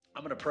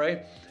I'm going to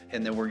pray,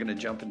 and then we're going to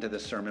jump into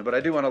this sermon. But I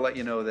do want to let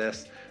you know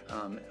this.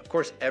 Of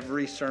course,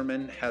 every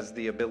sermon has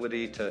the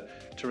ability to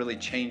really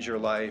change your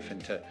life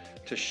and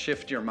to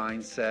shift your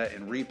mindset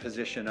and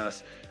reposition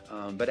us.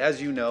 But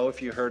as you know, if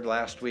you heard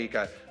last week,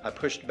 I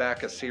pushed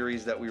back a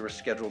series that we were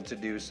scheduled to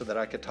do so that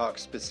I could talk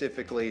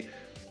specifically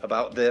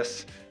about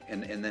this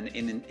and then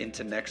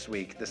into next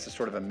week. This is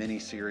sort of a mini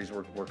series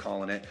we're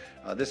calling it.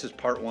 This is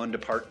part 1 to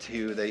part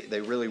 2.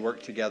 They really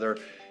work together.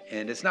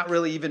 And it's not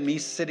really even me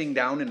sitting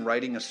down and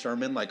writing a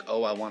sermon like,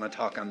 oh, I want to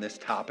talk on this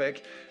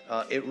topic.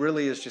 It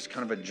really is just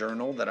kind of a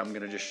journal that I'm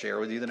going to just share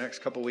with you the next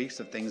couple weeks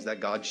of things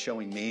that God's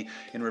showing me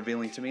and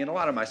revealing to me. And a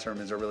lot of my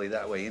sermons are really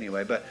that way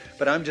anyway. But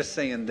I'm just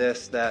saying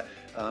this, that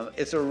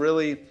it's a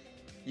really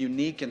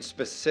unique and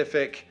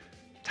specific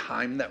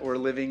time that we're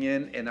living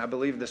in. And I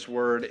believe this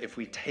word, if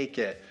we take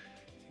it,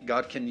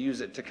 God can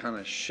use it to kind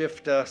of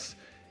shift us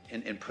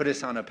and put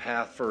us on a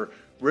path for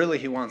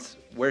really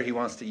where he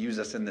wants to use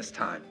us in this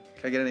time.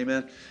 Can I get an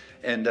amen?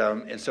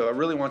 And so I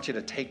really want you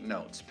to take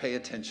notes, pay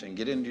attention,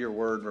 get into your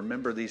word,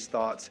 remember these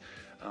thoughts,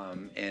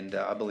 and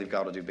I believe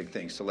God will do big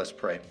things. So let's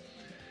pray.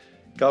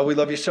 God, we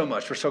love you so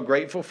much. We're so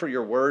grateful for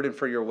your word and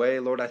for your way.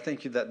 Lord, I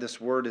thank you that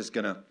this word is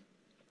going to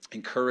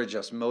encourage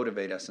us,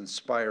 motivate us,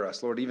 inspire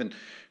us. Lord, even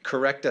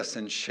correct us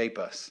and shape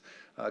us.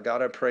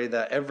 God, I pray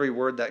that every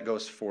word that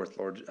goes forth,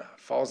 Lord,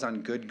 falls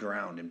on good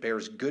ground and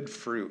bears good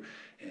fruit,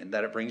 and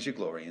that it brings you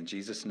glory. In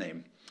Jesus'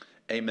 name,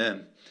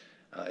 amen.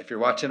 If you're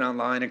watching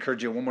online, I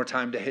encourage you one more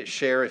time to hit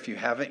share if you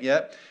haven't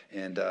yet.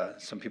 And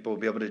some people will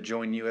be able to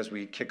join you as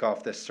we kick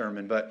off this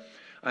sermon. But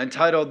I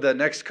entitled the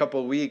next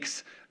couple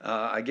weeks,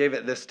 I gave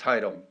it this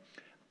title,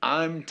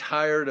 I'm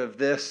tired of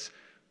this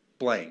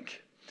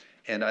blank.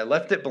 And I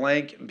left it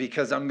blank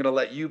because I'm going to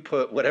let you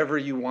put whatever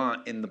you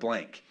want in the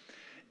blank.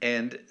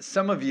 And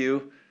some of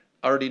you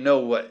already know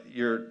what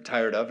you're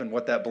tired of and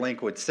what that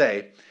blank would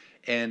say.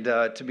 And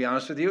to be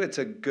honest with you, it's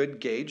a good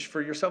gauge for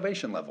your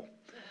salvation level.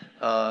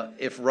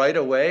 If right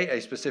away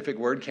a specific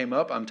word came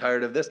up, I'm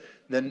tired of this,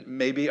 then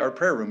maybe our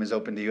prayer room is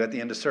open to you at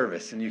the end of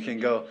service and you can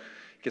go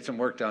get some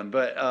work done.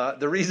 But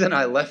the reason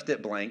I left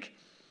it blank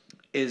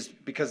is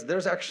because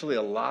there's actually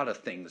a lot of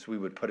things we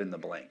would put in the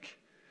blank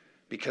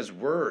because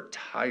we're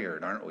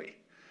tired, aren't we?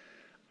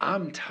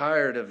 I'm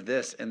tired of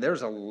this, and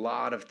there's a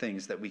lot of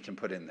things that we can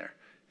put in there.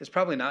 It's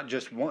probably not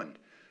just one.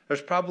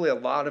 There's probably a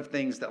lot of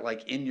things that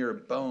like in your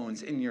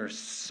bones, in your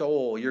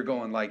soul, you're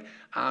going like,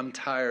 I'm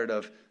tired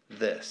of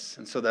this.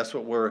 And so that's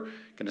what we're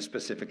going to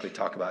specifically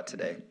talk about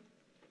today.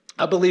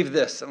 I believe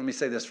this. Let me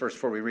say this first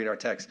before we read our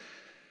text.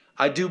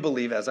 I do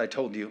believe, as I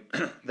told you,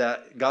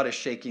 that God is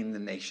shaking the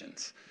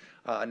nations,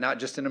 not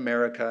just in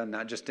America,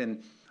 not just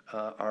in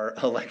our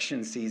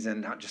election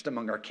season, not just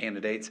among our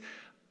candidates.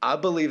 I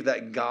believe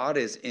that God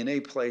is in a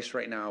place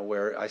right now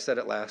where, I said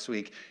it last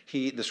week,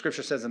 the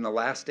scripture says in the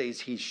last days,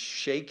 he's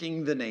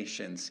shaking the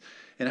nations.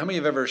 And how many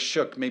have ever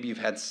shook, maybe you've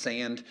had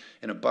sand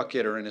in a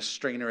bucket or in a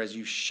strainer, as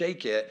you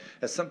shake it,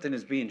 as something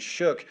is being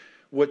shook,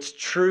 what's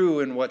true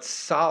and what's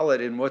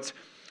solid and what's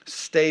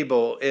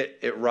stable,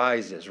 it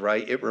rises,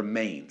 right? It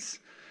remains.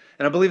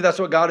 And I believe that's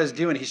what God is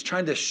doing. He's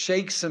trying to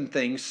shake some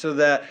things so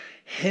that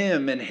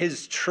him and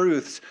his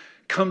truths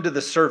come to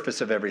the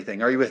surface of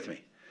everything. Are you with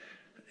me?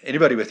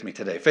 Anybody with me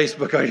today?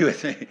 Facebook, are you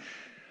with me?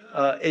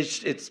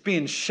 It's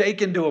being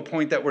shaken to a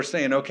point that we're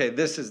saying, okay,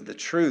 this is the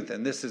truth,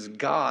 and this is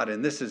God,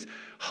 and this is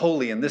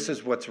holy, and this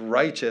is what's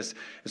righteous.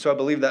 And so I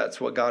believe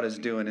that's what God is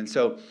doing. And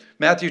so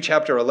Matthew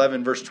chapter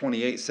 11, verse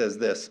 28 says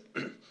this.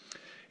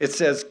 It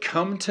says,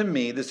 come to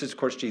me, this is of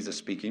course Jesus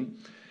speaking.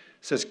 It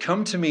says,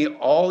 come to me,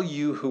 all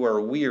you who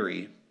are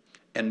weary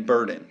and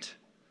burdened.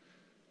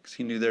 Because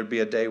he knew there'd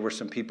be a day where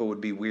some people would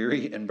be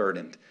weary and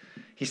burdened.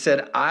 He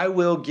said, I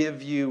will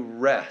give you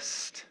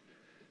rest.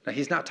 Now,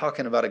 he's not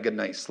talking about a good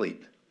night's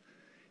sleep.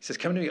 He says,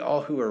 come to me,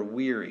 all who are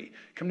weary.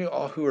 Come to me,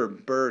 all who are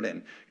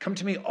burdened. Come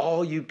to me,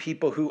 all you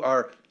people who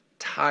are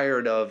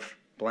tired of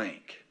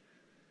blank.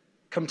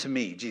 Come to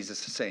me,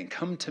 Jesus is saying.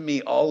 Come to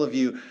me, all of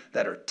you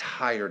that are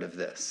tired of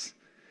this.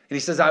 And he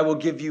says, I will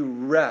give you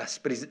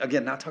rest. But he's,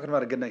 again, not talking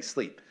about a good night's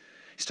sleep.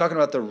 He's talking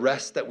about the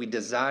rest that we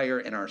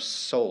desire in our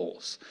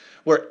souls,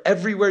 where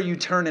everywhere you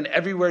turn and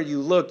everywhere you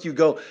look, you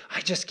go,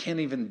 I just can't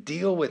even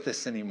deal with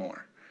this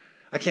anymore.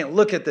 I can't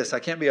look at this. I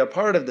can't be a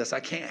part of this. I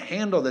can't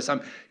handle this.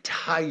 I'm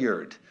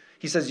tired.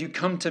 He says, you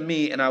come to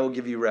me and I will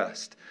give you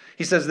rest.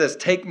 He says this,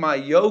 take my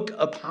yoke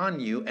upon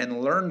you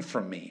and learn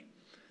from me.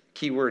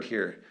 Key word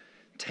here.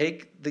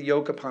 Take the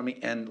yoke upon me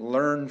and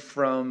learn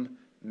from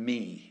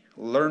me.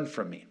 Learn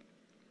from me.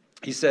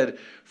 He said,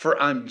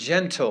 for I'm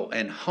gentle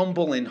and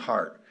humble in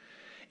heart,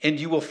 and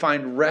you will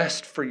find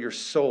rest for your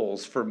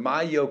souls. For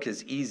my yoke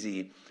is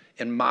easy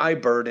and my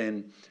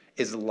burden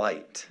is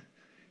light.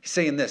 He's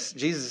saying this.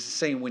 Jesus is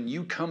saying, when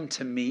you come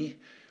to me,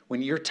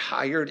 when you're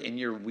tired and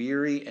you're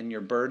weary and you're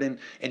burdened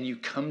and you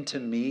come to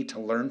me to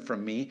learn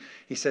from me,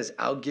 he says,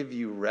 I'll give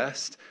you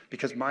rest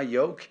because my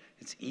yoke,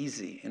 it's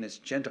easy and it's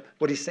gentle.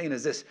 What he's saying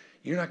is this,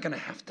 you're not going to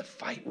have to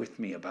fight with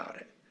me about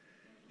it.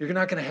 You're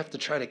not going to have to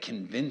try to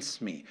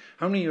convince me.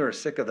 How many of you are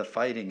sick of the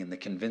fighting and the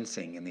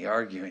convincing and the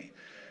arguing?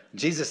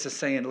 Jesus is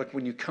saying, look,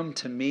 when you come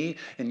to me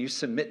and you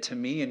submit to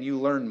me and you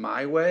learn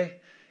my way,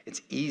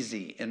 it's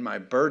easy and my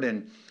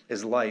burden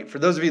is light. For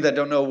those of you that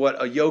don't know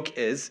what a yoke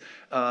is,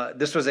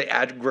 this was an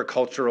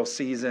agricultural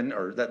season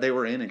or that they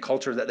were in and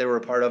culture that they were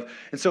a part of.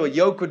 And so a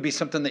yoke would be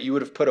something that you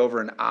would have put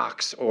over an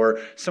ox or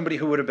somebody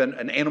who would have been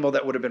an animal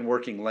that would have been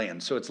working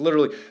land. So it's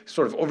literally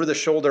sort of over the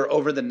shoulder,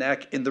 over the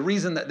neck. And the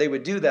reason that they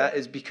would do that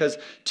is because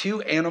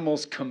two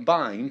animals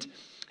combined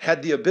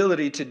had the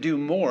ability to do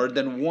more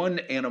than one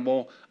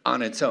animal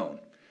on its own.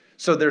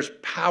 So there's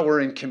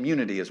power in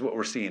community is what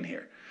we're seeing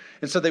here.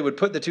 And so they would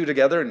put the two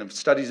together, and if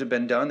studies have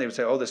been done, they would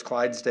say, oh, this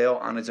Clydesdale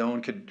on its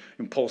own could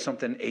pull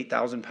something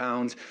 8,000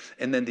 pounds.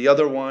 And then the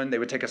other one, they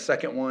would take a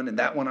second one, and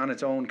that one on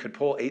its own could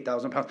pull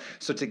 8,000 pounds.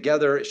 So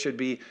together it should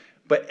be,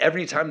 but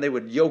every time they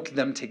would yoke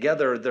them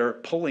together, their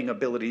pulling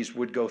abilities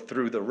would go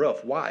through the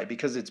roof. Why?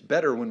 Because it's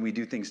better when we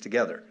do things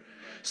together.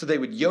 So they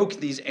would yoke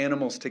these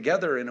animals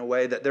together in a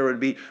way that there would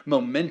be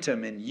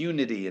momentum and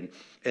unity,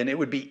 and it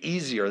would be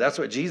easier. That's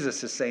what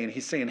Jesus is saying.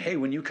 He's saying, hey,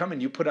 when you come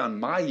and you put on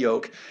my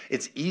yoke,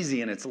 it's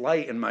easy and it's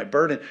light and my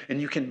burden, and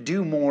you can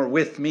do more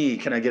with me.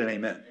 Can I get an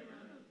amen?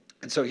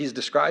 And so he's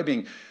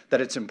describing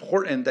that it's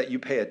important that you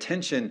pay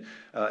attention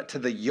to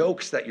the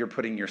yokes that you're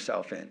putting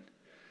yourself in.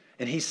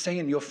 And he's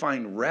saying you'll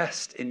find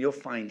rest and you'll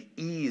find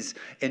ease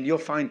and you'll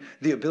find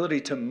the ability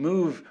to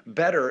move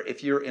better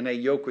if you're in a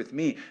yoke with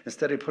me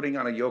instead of putting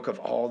on a yoke of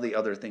all the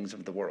other things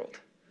of the world.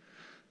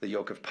 The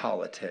yoke of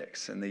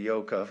politics and the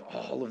yoke of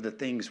all of the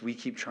things we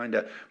keep trying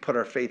to put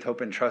our faith,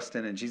 hope, and trust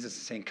in. And Jesus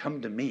is saying, come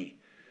to me.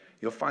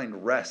 You'll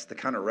find rest, the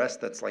kind of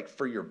rest that's like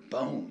for your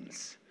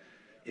bones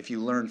if you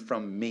learn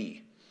from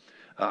me.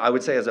 I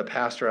would say as a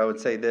pastor, I would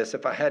say this.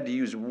 If I had to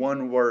use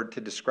one word to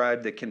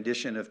describe the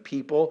condition of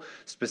people,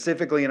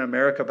 specifically in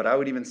America, but I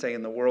would even say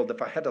in the world,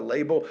 if I had to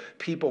label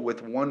people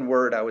with one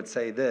word, I would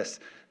say this,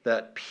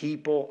 that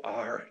people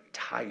are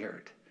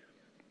tired.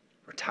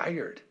 We're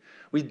tired.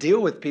 We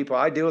deal with people.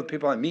 I deal with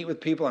people. I meet with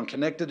people. I'm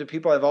connected to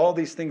people. I have all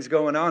these things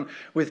going on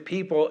with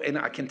people. And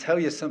I can tell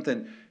you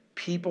something.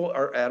 People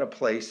are at a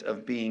place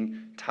of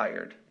being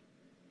tired.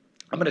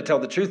 I'm going to tell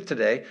the truth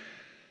today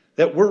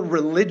that we're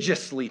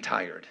religiously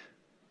tired.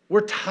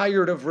 We're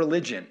tired of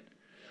religion.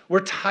 We're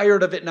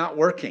tired of it not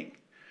working.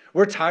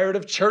 We're tired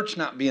of church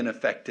not being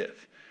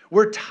effective.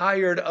 We're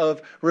tired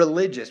of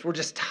religious. We're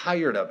just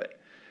tired of it.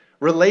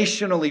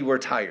 Relationally, we're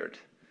tired.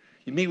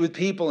 You meet with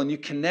people and you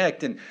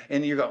connect and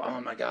you go, oh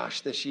my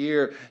gosh, this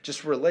year,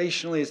 just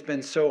relationally, it's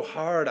been so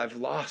hard. I've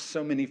lost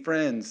so many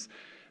friends.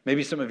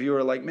 Maybe some of you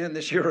are like, man,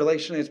 this year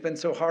relationally, it's been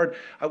so hard.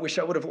 I wish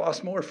I would have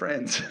lost more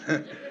friends.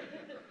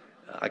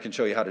 I can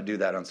show you how to do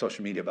that on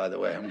social media, by the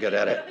way. I'm good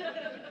at it.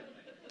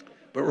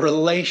 But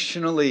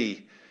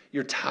relationally,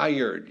 you're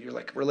tired. You're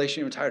like, relationally,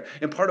 you're tired.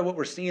 And part of what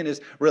we're seeing is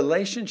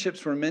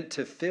relationships were meant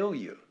to fill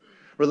you.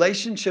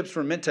 Relationships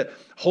were meant to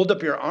hold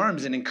up your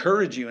arms and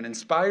encourage you and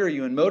inspire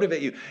you and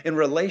motivate you. And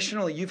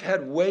relationally, you've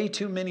had way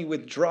too many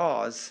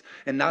withdrawals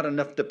and not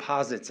enough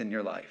deposits in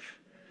your life.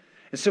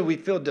 And so we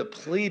feel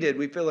depleted.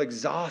 We feel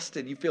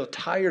exhausted. You feel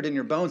tired in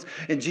your bones.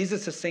 And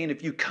Jesus is saying,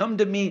 if you come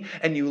to me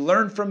and you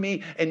learn from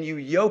me and you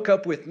yoke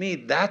up with me,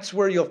 that's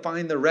where you'll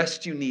find the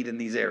rest you need in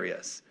these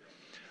areas.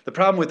 The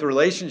problem with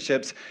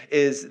relationships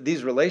is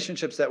these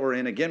relationships that we're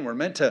in, again, we're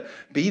meant to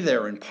be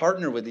there and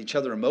partner with each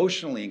other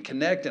emotionally and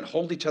connect and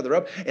hold each other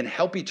up and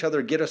help each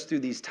other get us through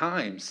these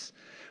times.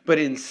 But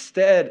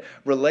instead,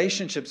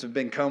 relationships have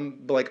become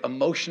like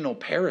emotional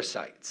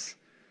parasites.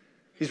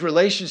 These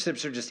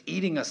relationships are just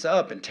eating us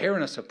up and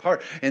tearing us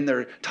apart. And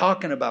they're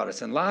talking about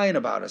us and lying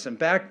about us and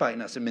backbiting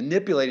us and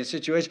manipulating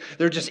situations.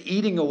 They're just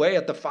eating away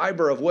at the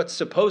fiber of what's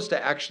supposed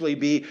to actually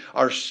be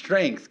our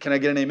strength. Can I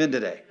get an amen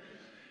today?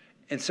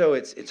 And so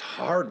it's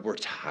hard. We're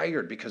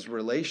tired because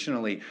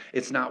relationally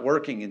it's not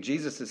working. And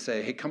Jesus is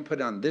saying, hey, come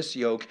put on this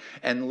yoke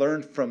and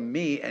learn from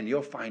me and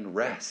you'll find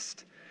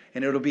rest.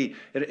 And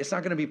it's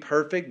not going to be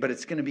perfect, but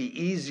it's going to be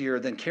easier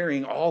than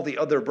carrying all the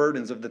other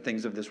burdens of the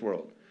things of this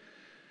world.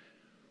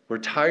 We're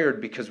tired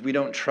because we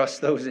don't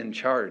trust those in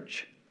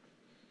charge.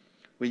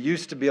 We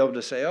used to be able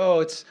to say,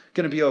 oh, it's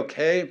going to be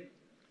okay.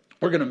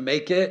 We're going to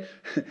make it.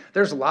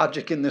 There's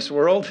logic in this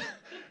world.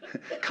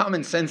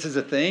 Common sense is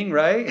a thing,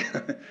 right?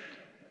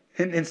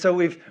 And so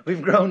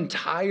we've grown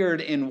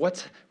tired in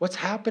what's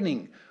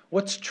happening,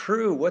 what's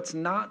true, what's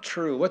not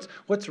true,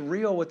 what's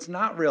real, what's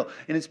not real.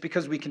 And it's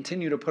because we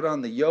continue to put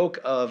on the yoke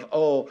of,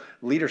 oh,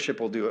 leadership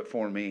will do it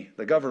for me.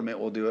 The government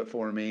will do it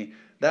for me.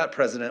 That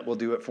president will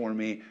do it for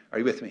me. Are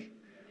you with me?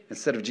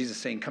 Instead of Jesus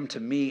saying, come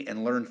to me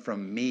and learn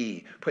from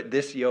me. Put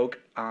this yoke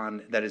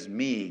on that is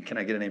me. Can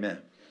I get an amen?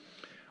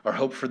 Our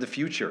hope for the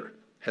future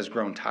has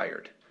grown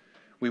tired.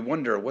 We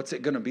wonder, what's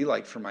it going to be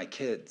like for my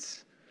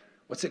kids?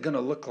 What's it going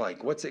to look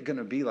like? What's it going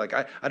to be like?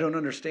 I don't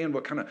understand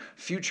what kind of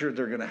future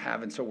they're going to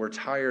have. And so we're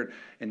tired.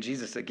 And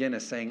Jesus, again,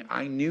 is saying,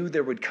 I knew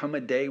there would come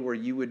a day where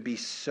you would be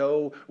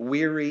so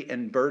weary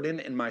and burdened.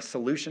 And my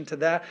solution to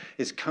that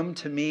is come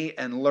to me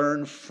and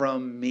learn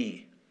from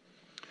me.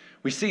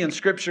 We see in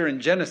Scripture in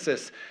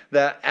Genesis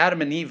that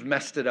Adam and Eve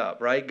messed it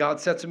up, right? God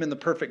sets them in the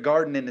perfect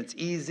garden and it's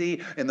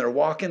easy and they're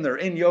walking, they're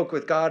in yoke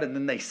with God, and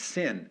then they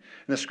sin. And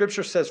the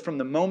Scripture says from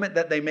the moment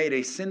that they made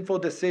a sinful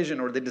decision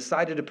or they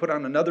decided to put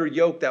on another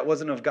yoke that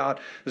wasn't of God,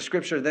 the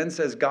Scripture then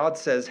says, God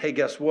says, hey,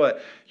 guess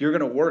what? You're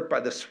going to work by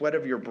the sweat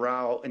of your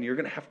brow and you're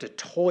going to have to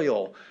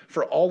toil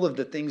for all of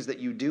the things that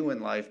you do in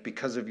life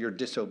because of your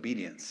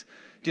disobedience.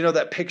 Do you know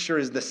that picture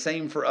is the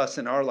same for us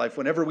in our life?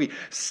 Whenever we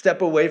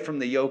step away from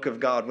the yoke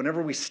of God,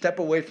 whenever we step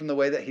away from the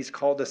way that He's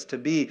called us to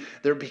be,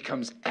 there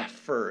becomes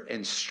effort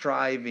and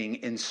striving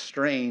and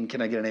strain.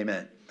 Can I get an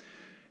amen?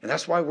 And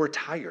that's why we're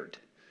tired.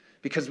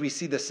 Because we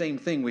see the same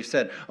thing. We've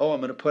said, oh,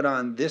 I'm going to put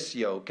on this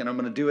yoke and I'm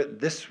going to do it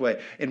this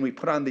way. And we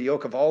put on the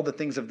yoke of all the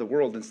things of the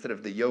world instead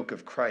of the yoke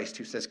of Christ,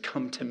 who says,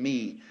 come to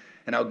me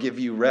and I'll give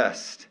you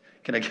rest.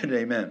 Can I get an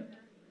amen?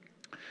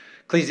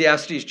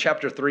 Ecclesiastes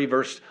chapter 3,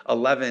 verse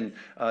 11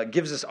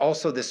 gives us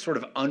also this sort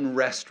of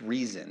unrest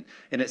reason.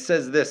 And it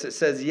says this, it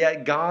says,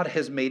 yet God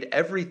has made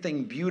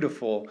everything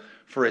beautiful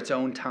for its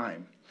own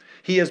time.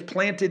 He has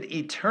planted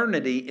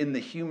eternity in the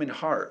human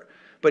heart.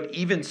 But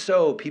even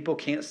so, people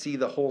can't see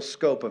the whole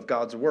scope of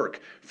God's work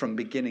from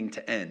beginning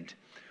to end.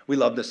 We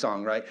love the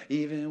song, right?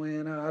 Even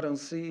when I don't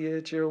see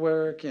it, you're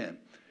working.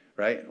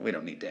 Right? We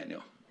don't need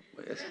Daniel.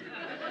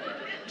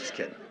 Just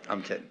kidding.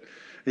 I'm kidding.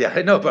 Yeah,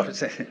 I know, but I'm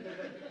saying...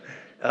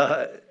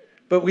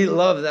 but we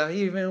love that,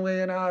 even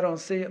when I don't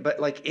see it. But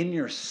like in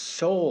your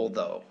soul,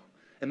 though,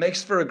 it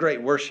makes for a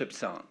great worship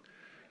song.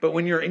 But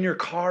when you're in your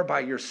car by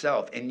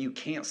yourself and you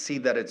can't see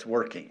that it's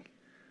working,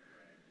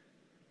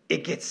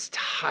 it gets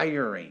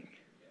tiring.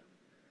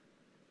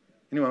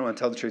 Anyone want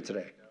to tell the truth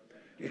today?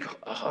 You go,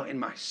 oh, in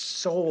my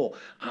soul,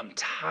 I'm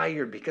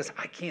tired because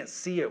I can't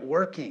see it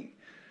working.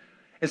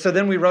 And so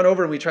then we run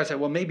over and we try to say,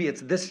 well, maybe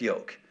it's this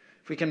yoke.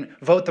 If we can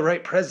vote the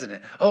right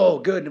president. Oh,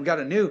 good. We've got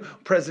a new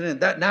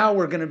president. That now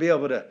we're going to be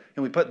able to,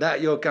 and we put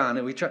that yoke on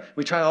and we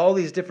try all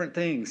these different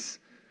things.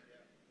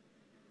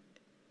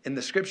 And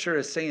the Scripture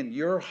is saying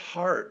your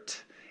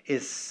heart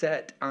is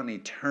set on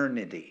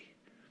eternity.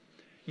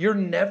 You're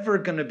never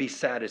going to be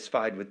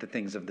satisfied with the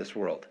things of this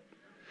world.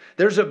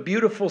 There's a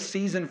beautiful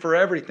season for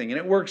everything, and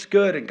it works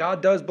good, and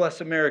God does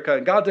bless America,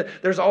 and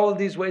there's all of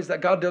these ways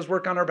that God does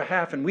work on our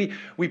behalf, and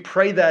we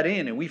pray that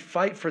in, and we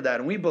fight for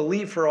that, and we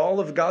believe for all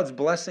of God's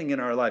blessing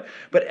in our life.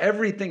 But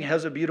everything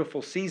has a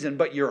beautiful season,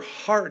 but your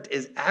heart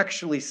is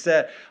actually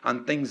set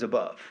on things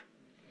above.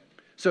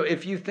 So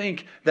if you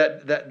think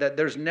that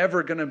there's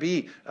never going to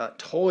be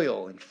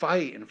toil and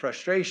fight and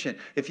frustration,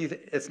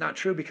 it's not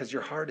true, because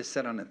your heart is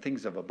set on the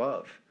things of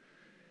above.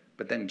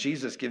 But then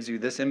Jesus gives you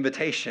this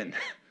invitation.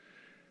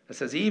 It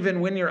says,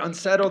 even when you're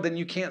unsettled and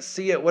you can't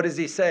see it, what does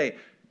He say?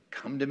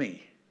 Come to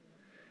me,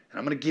 and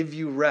I'm going to give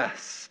you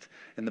rest,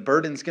 and the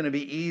burden's going to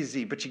be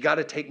easy, but you got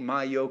to take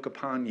my yoke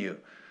upon you.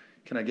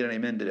 Can I get an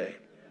amen today?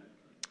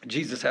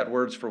 Jesus had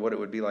words for what it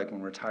would be like when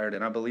we're tired,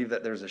 and I believe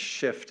that there's a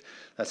shift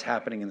that's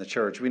happening in the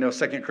church. We know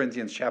 2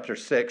 Corinthians chapter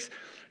 6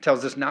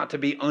 tells us not to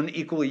be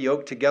unequally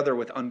yoked together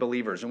with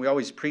unbelievers, and we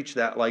always preach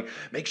that, like,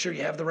 make sure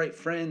you have the right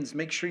friends,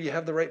 make sure you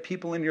have the right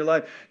people in your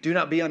life. Do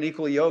not be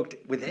unequally yoked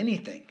with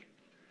anything.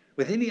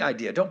 With any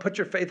idea. Don't put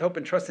your faith, hope,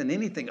 and trust in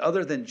anything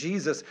other than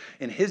Jesus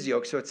and His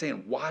yoke. So it's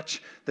saying,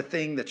 watch the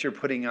thing that you're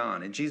putting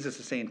on. And Jesus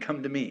is saying,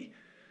 come to me.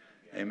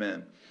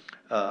 Amen.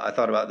 I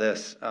thought about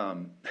this.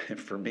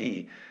 For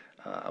me,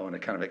 I want to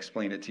kind of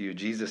explain it to you.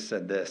 Jesus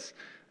said this.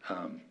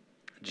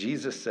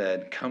 Jesus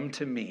said, come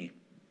to me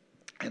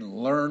and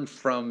learn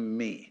from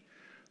me.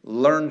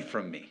 Learn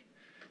from me.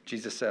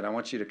 Jesus said, I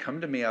want you to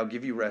come to me. I'll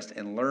give you rest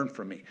and learn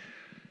from me.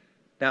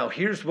 Now,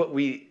 here's what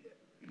we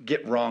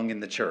get wrong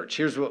in the church.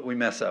 Here's what we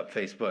mess up,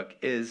 Facebook,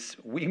 is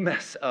we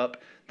mess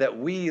up that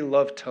we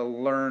love to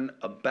learn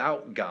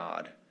about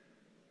God.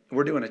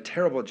 We're doing a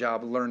terrible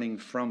job learning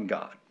from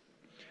God.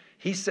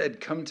 He said,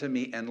 come to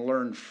me and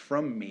learn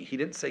from me. He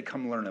didn't say,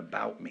 come learn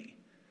about me.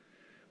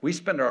 We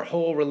spend our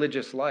whole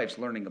religious lives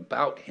learning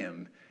about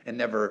Him and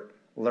never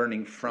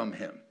learning from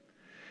Him.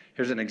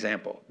 Here's an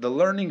example. The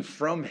learning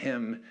from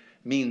Him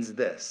means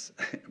this.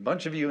 A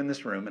bunch of you in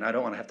this room, and I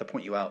don't want to have to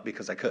point you out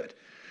because I could.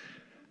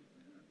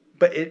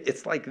 But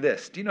it's like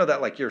this. Do you know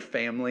that like your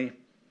family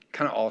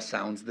kind of all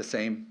sounds the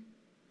same?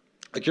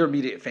 Like your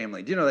immediate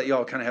family. Do you know that you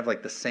all kind of have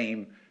like the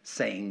same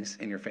sayings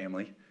in your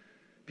family?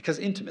 Because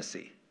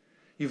intimacy.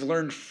 You've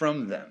learned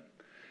from them.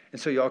 And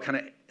so you all kind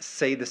of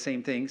say the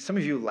same thing. Some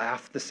of you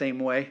laugh the same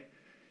way,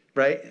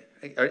 right?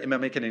 Am I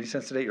making any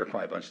sense today? You're a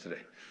quiet bunch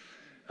today.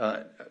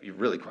 You're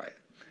really quiet.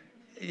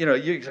 You know,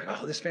 you're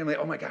like, oh, this family,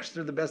 oh my gosh,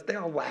 they're the best. They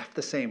all laugh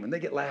the same. When they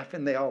get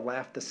laughing, they all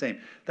laugh the same.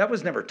 That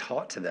was never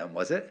taught to them,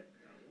 was it?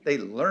 They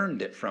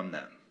learned it from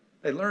them.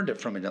 They learned it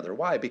from another.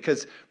 Why?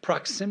 Because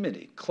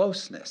proximity,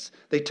 closeness.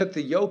 They took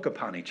the yoke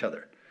upon each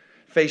other.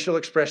 Facial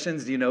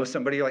expressions, do you know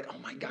somebody you're like, oh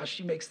my gosh,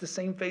 she makes the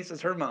same face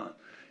as her mom.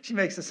 She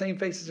makes the same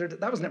face as her.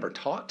 That was never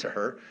taught to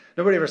her.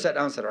 Nobody ever sat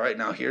down and said, all right,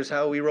 now here's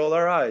how we roll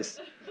our eyes.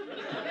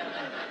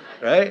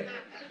 Right?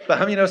 But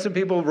how many know some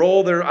people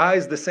roll their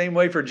eyes the same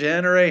way for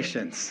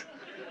generations?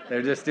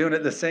 They're just doing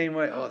it the same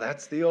way. Oh,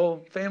 that's the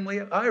old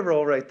family eye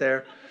roll right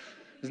there.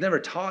 It was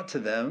never taught to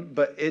them,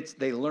 but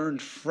they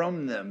learned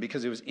from them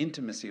because it was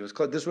intimacy. It was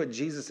close. This is what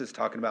Jesus is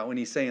talking about when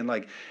he's saying,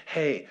 like,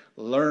 hey,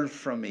 learn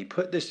from me.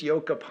 Put this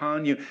yoke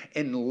upon you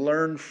and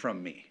learn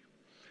from me.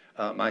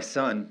 My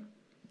son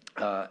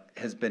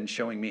has been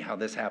showing me how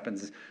this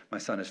happens. My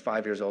son is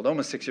 5 years old,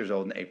 almost 6 years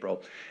old in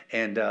April.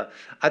 And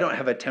I don't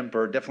have a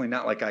temper, definitely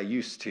not like I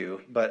used to.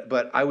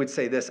 But I would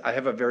say this, I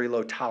have a very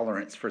low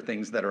tolerance for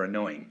things that are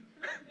annoying.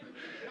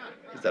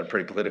 Is that a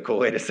pretty political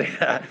way to say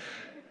that?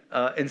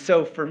 And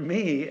so for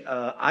me,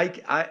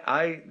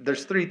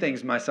 there's three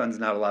things my son's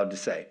not allowed to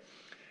say.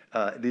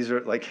 These are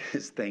like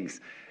his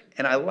things.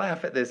 And I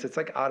laugh at this. It's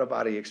like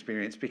out-of-body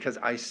experience because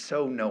I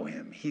so know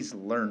him. He's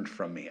learned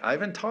from me. I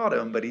haven't taught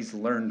him, but he's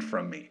learned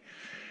from me.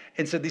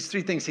 And so these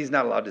three things he's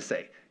not allowed to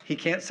say. He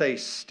can't say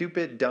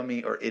stupid,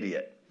 dummy, or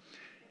idiot.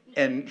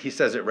 And he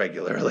says it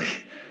regularly.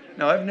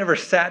 Now, I've never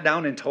sat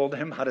down and told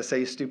him how to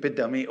say stupid,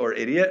 dummy, or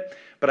idiot,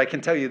 but I can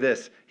tell you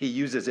this, he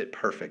uses it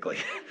perfectly.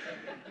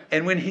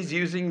 And when he's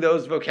using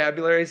those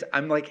vocabularies,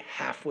 I'm like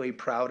halfway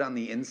proud on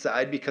the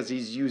inside because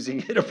he's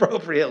using it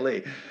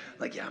appropriately.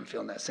 Like, yeah, I'm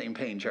feeling that same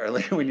pain,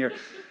 Charlie.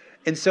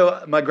 And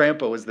so my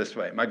grandpa was this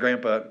way. My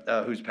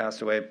grandpa, who's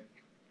passed away,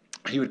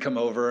 he would come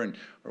over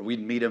or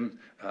we'd meet him,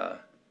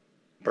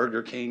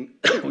 Burger King.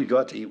 We'd go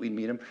out to eat, we'd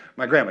meet him.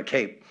 My grandma,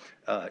 Kate,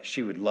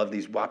 she would love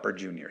these Whopper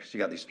Juniors. You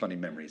got these funny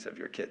memories of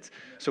your kids.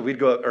 So we'd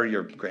go up, or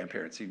your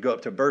grandparents. You'd go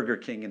up to Burger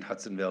King in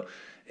Hudsonville,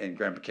 and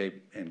Grandpa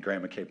Cape and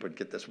Grandma Cape would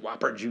get this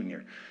Whopper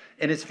Junior.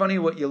 And it's funny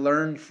what you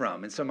learn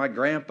from. And so my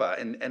grandpa,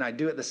 and I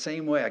do it the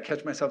same way. I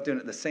catch myself doing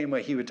it the same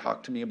way. He would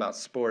talk to me about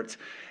sports.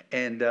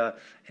 And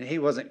he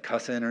wasn't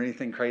cussing or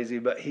anything crazy,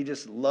 but he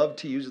just loved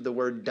to use the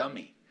word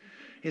dummy.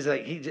 He's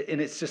like,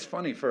 and it's just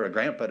funny for a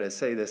grandpa to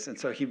say this. And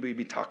so he'd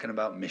be talking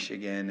about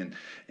Michigan,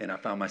 and I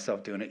found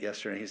myself doing it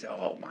yesterday. He said,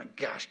 oh my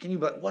gosh, can you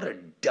believe, what a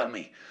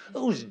dummy.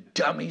 Those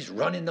dummies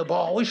running the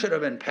ball. We should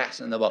have been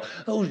passing the ball.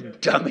 Those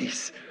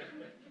dummies.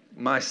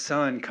 My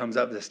son comes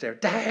up the stairs,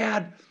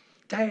 Dad,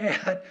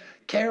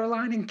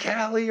 Caroline and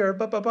Callie are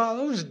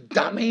those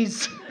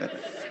dummies.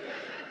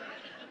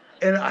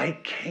 And I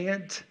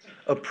can't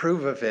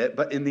approve of it,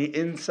 but in the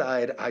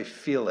inside, I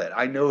feel it.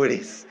 I know it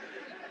is.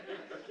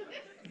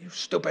 You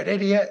stupid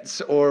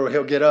idiots. Or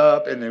he'll get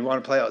up and they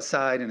want to play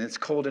outside and it's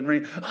cold and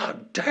rain. Oh,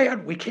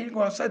 Dad, we can't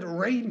go outside. The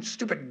rain,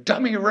 stupid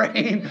dummy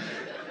rain.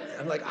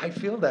 I'm like, I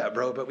feel that,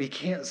 bro, but we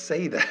can't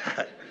say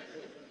that.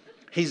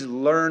 He's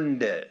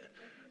learned it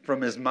from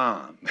his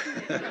mom.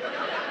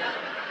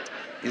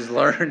 He's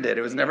learned it.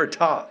 It was never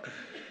taught.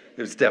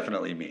 It was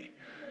definitely me.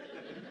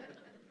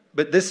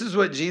 But this is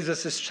what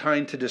Jesus is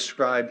trying to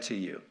describe to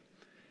you.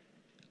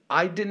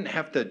 I didn't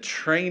have to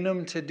train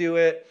him to do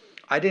it.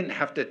 I didn't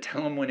have to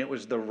tell him when it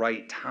was the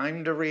right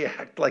time to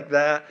react like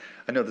that.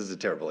 I know this is a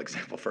terrible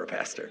example for a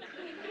pastor.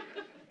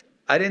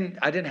 I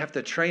didn't have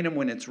to train him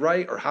when it's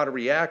right or how to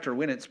react or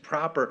when it's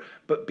proper,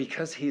 but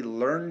because he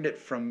learned it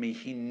from me,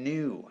 he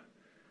knew.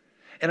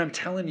 And I'm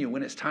telling you,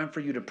 when it's time for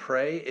you to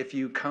pray, if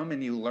you come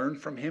and you learn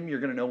from him, you're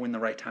going to know when the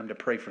right time to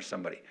pray for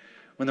somebody,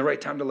 when the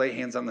right time to lay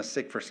hands on the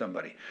sick for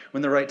somebody,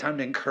 when the right time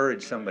to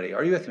encourage somebody.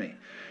 Are you with me?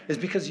 It's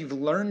because you've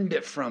learned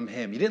it from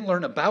him. You didn't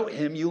learn about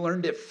him, you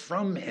learned it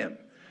from him.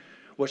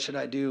 What should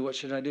I do? What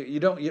should I do?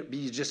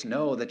 You just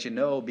know that you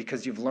know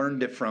because you've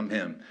learned it from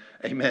him.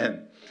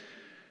 Amen.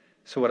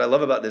 So what I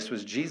love about this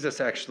was Jesus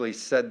actually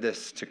said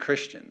this to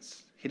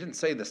Christians. He didn't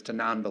say this to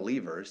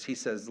non-believers. He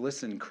says,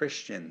 listen,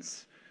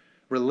 Christians,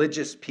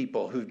 religious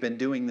people who've been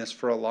doing this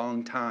for a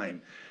long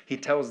time. He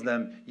tells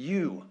them,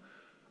 you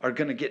are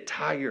going to get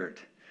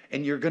tired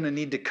and you're going to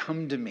need to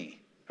come to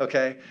me.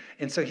 Okay?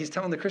 And so he's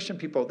telling the Christian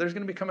people, there's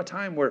going to become a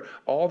time where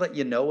all that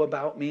you know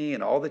about me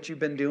and all that you've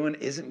been doing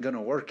isn't going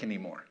to work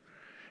anymore.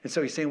 And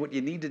so he's saying what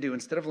you need to do,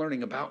 instead of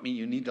learning about me,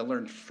 you need to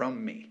learn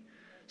from me.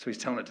 So he's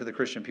telling it to the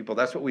Christian people.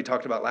 That's what we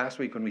talked about last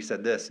week when we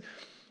said this.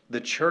 The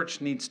church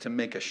needs to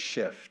make a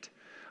shift.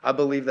 I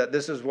believe that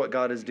this is what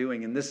God is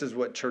doing, and this is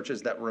what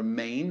churches that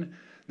remain,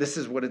 this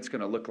is what it's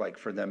going to look like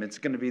for them. It's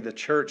going to be the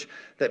church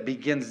that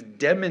begins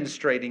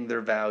demonstrating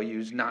their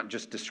values, not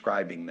just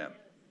describing them.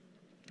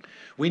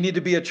 We need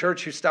to be a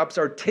church who stops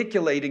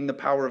articulating the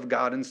power of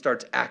God and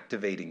starts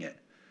activating it.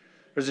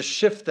 There's a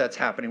shift that's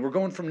happening. We're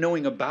going from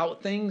knowing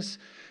about things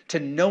to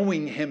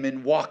knowing him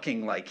and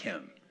walking like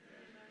him.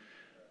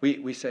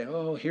 We say,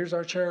 oh, here's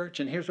our church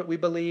and here's what we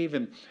believe.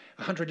 And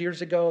 100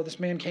 years ago, this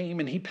man came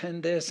and he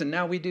penned this and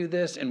now we do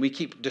this. And we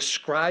keep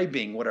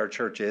describing what our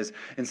church is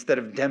instead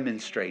of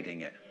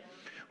demonstrating it.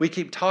 We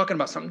keep talking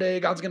about someday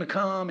God's going to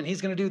come and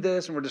he's going to do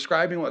this. And we're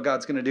describing what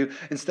God's going to do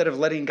instead of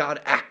letting God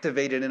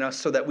activate it in us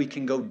so that we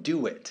can go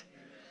do it.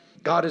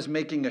 God is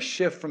making a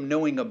shift from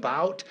knowing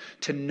about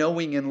to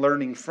knowing and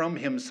learning from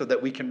him so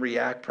that we can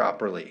react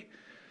properly.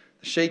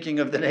 The shaking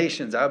of the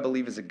nations, I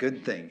believe, is a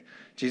good thing.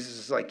 Jesus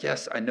is like,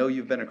 yes, I know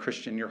you've been a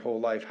Christian your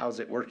whole life. How's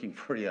it working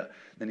for you?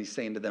 Then he's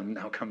saying to them,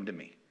 now come to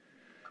me.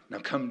 Now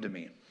come to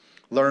me.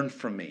 Learn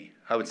from me.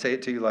 I would say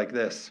it to you like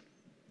this.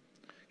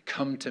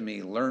 Come to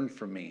me. Learn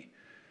from me.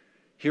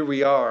 Here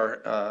we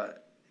are.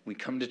 We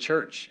come to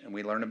church and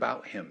we learn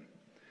about him.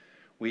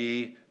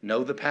 We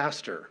know the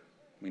pastor.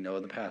 We know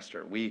the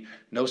pastor. We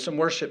know some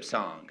worship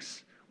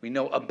songs. We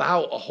know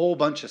about a whole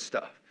bunch of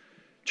stuff.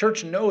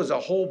 Church knows a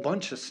whole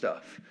bunch of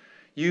stuff.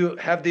 You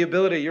have the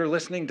ability, you're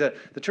listening to,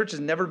 the church has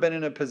never been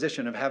in a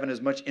position of having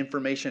as much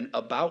information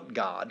about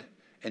God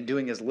and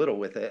doing as little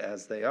with it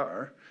as they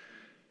are.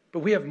 But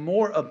we have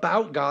more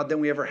about God than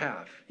we ever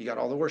have. You got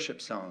all the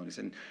worship songs,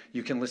 and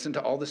you can listen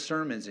to all the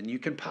sermons, and you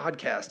can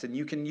podcast, and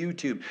you can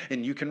YouTube,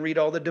 and you can read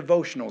all the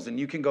devotionals, and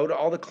you can go to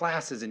all the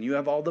classes, and you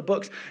have all the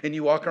books, and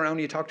you walk around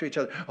and you talk to each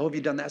other. Oh, have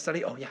you done that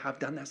study? Oh, yeah, I've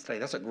done that study.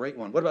 That's a great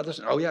one. What about this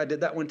one? Oh, yeah, I did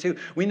that one too.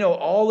 We know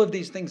all of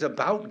these things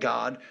about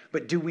God,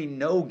 but do we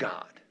know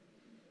God?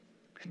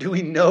 Do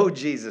we know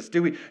Jesus?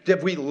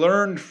 Have we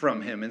learned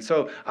from him? And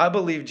so I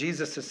believe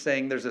Jesus is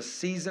saying there's a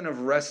season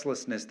of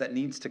restlessness that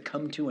needs to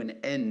come to an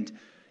end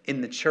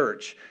in the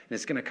church. And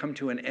it's going to come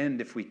to an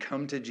end if we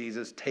come to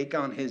Jesus, take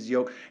on his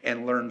yoke,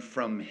 and learn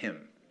from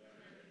him.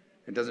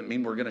 It doesn't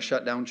mean we're going to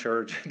shut down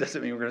church. It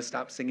doesn't mean we're going to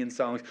stop singing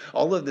songs.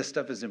 All of this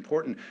stuff is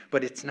important,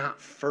 but it's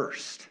not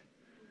first.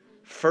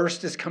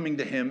 First is coming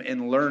to him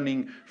and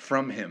learning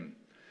from him.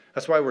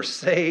 That's why we're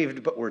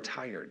saved, but we're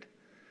tired.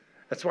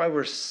 That's why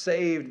we're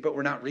saved, but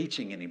we're not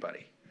reaching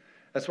anybody.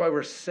 That's why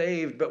we're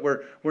saved, but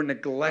we're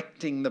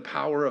neglecting the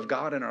power of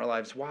God in our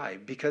lives. Why?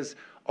 Because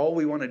all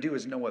we want to do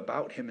is know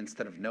about him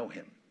instead of know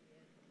him.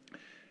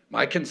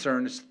 My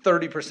concern is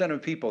 30%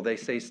 of people, they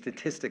say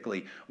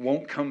statistically,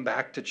 won't come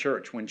back to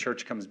church when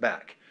church comes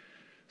back.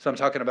 So I'm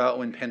talking about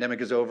when pandemic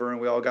is over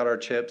and we all got our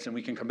chips and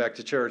we can come back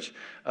to church.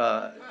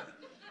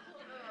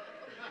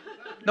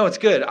 No, it's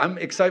good. I'm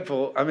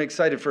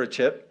excited for a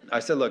chip. I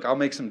said, look, I'll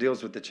make some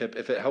deals with the chip.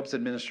 If it helps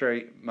administer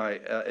my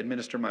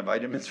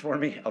vitamins for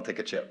me, I'll take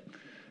a chip.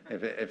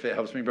 If it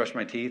helps me brush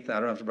my teeth, I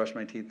don't have to brush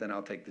my teeth, then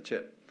I'll take the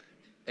chip.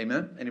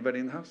 Amen? Anybody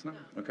in the house? No?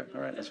 Okay.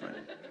 All right. That's fine.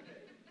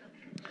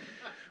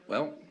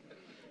 Well,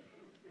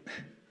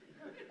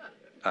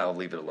 I'll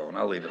leave it alone.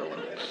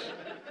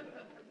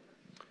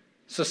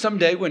 So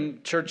someday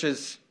when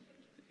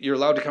you're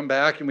allowed to come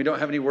back and we don't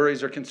have any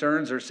worries or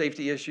concerns or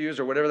safety issues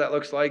or whatever that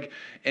looks like,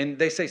 and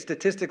they say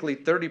statistically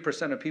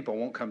 30% of people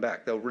won't come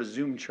back. They'll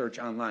resume church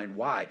online.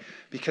 Why?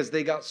 Because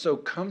they got so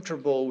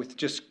comfortable with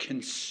just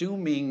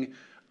consuming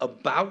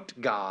about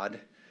God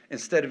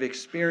instead of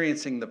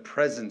experiencing the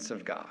presence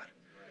of God.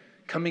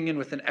 Coming in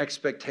with an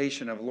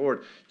expectation of,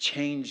 Lord,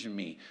 change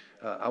me.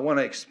 I want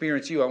to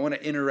experience you. I want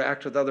to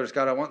interact with others.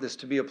 God, I want this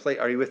to be a place.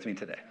 Are you with me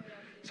today?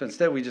 So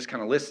instead, we just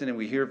kind of listen and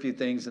we hear a few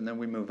things and then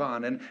we move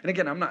on. And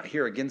again, I'm not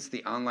here against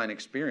the online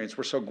experience.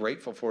 We're so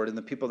grateful for it. And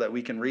the people that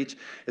we can reach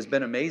has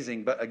been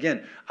amazing. But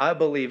again, I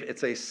believe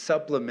it's a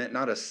supplement,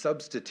 not a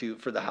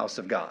substitute for the house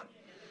of God.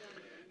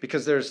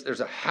 Because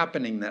there's a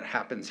happening that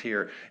happens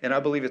here. And I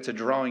believe it's a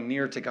drawing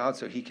near to God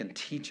so he can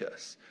teach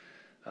us.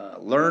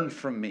 Learn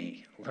from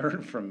me.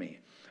 Learn from me.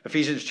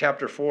 Ephesians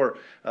chapter 4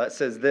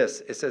 says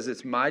this. It says,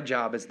 it's my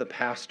job as the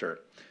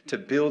pastor to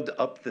build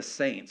up the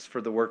saints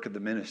for the work of the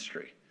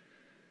ministry.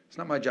 It's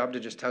not my job to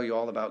just tell you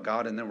all about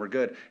God and then we're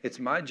good. It's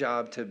my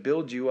job to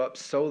build you up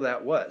so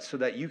that what? So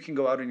that you can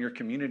go out in your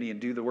community and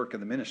do the work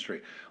of the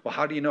ministry. Well,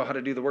 how do you know how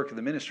to do the work of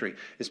the ministry?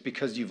 It's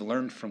because you've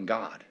learned from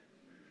God.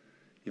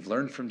 You've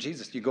learned from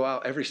Jesus. You go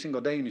out every single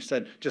day and you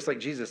said, just like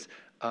Jesus,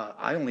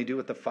 I only do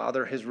what the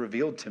Father has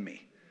revealed to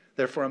me.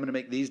 Therefore, I'm going to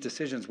make these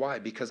decisions. Why?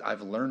 Because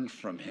I've learned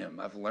from him.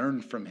 I've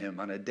learned from him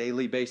on a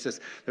daily basis.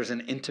 There's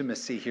an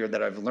intimacy here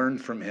that I've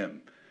learned from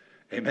him.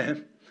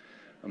 Amen?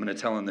 I'm going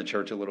to tell in the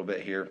church a little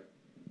bit here,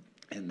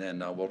 and then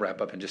we'll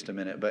wrap up in just a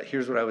minute. But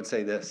here's what I would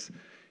say this.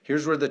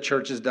 Here's where the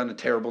church has done a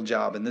terrible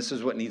job, and this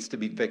is what needs to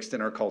be fixed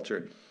in our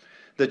culture.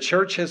 The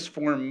church has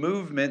formed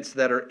movements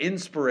that are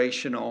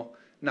inspirational,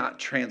 not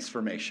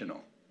transformational.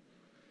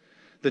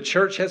 The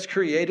church has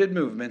created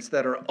movements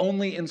that are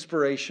only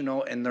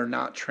inspirational and they're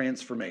not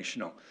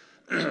transformational.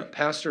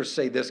 Pastors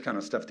say this kind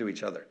of stuff to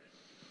each other.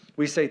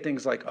 We say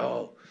things like,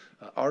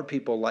 our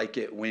people like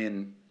it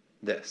when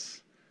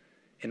this.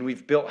 And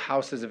we've built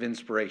houses of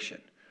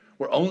inspiration.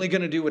 We're only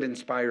going to do what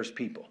inspires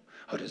people.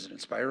 Oh, does it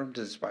inspire them?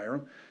 Does it inspire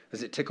them?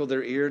 Does it tickle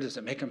their ear? Does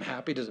it make them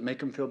happy? Does it make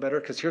them feel better?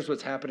 Because here's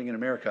what's happening in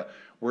America.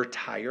 We're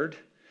tired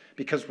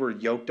because we're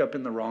yoked up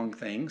in the wrong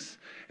things.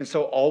 And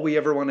so all we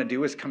ever want to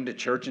do is come to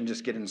church and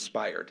just get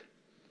inspired.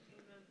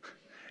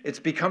 It's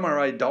become our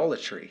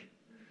idolatry.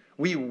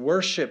 We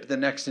worship the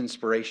next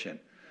inspiration.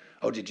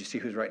 Oh, did you see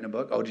who's writing a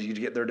book? Oh, did you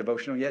get their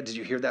devotional yet? Did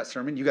you hear that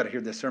sermon? You got to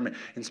hear this sermon.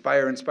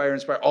 Inspire, inspire,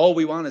 inspire. All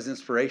we want is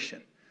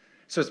inspiration.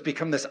 So it's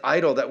become this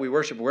idol that we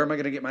worship. Where am I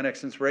going to get my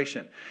next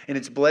inspiration? And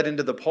it's bled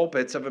into the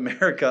pulpits of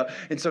America.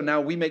 And so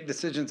now we make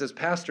decisions as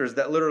pastors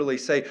that literally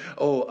say,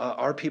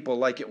 our people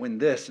like it when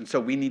this, and so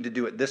we need to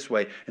do it this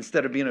way,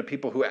 instead of being a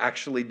people who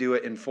actually do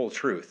it in full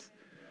truth.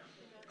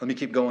 Let me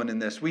keep going in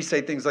this. We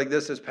say things like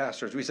this as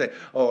pastors. We say,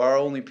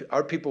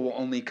 our people will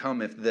only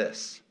come if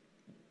this.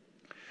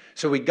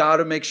 So we got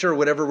to make sure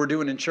whatever we're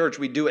doing in church,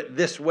 we do it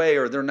this way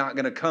or they're not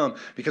going to come,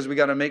 because we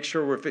got to make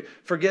sure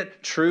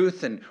forget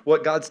truth and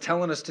what God's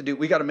telling us to do.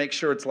 We got to make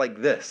sure it's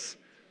like this.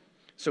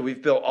 So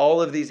we've built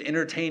all of these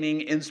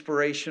entertaining,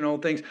 inspirational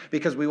things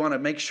because we want to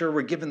make sure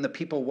we're giving the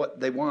people what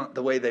they want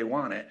the way they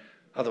want it.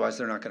 Otherwise,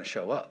 they're not going to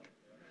show up.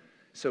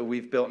 So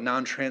we've built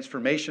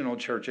non-transformational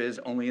churches,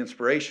 only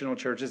inspirational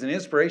churches. And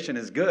inspiration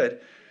is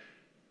good,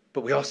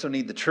 but we also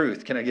need the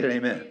truth. Can I get an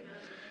amen?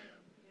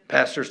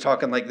 Pastors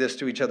talking like this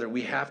to each other.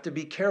 We have to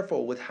be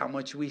careful with how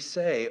much we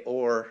say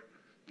or ...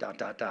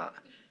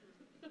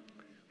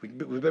 We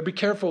better be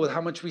careful with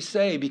how much we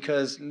say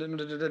because...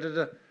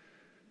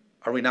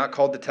 Are we not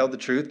called to tell the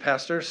truth,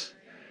 pastors?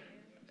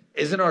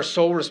 Isn't our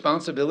sole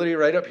responsibility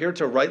right up here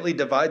to rightly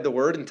divide the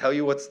word and tell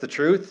you what's the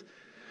truth?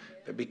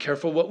 But be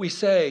careful what we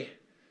say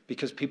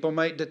because people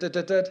might...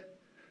 Are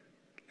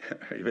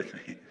you with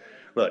me?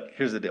 Look,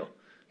 here's the deal.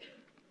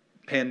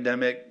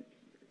 Pandemic,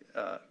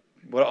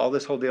 all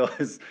this whole deal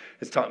has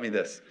taught me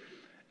this.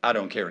 I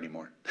don't care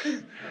anymore.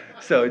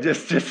 So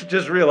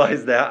just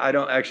realize that I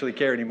don't actually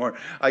care anymore.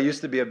 I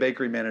used to be a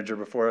bakery manager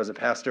before I was a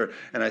pastor,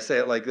 and I say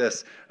it like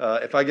this.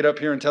 If I get up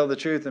here and tell the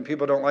truth and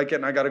people don't like it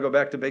and I got to go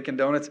back to baking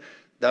donuts,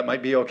 that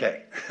might be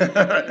okay.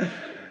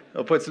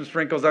 I'll put some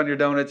sprinkles on your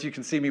donuts. You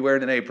can see me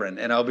wearing an apron,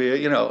 and I'll be,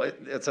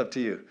 it's up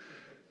to you.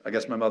 I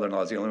guess my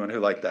mother-in-law is the only one who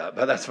liked that,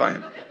 but that's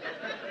fine.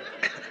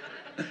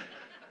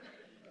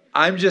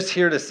 I'm just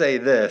here to say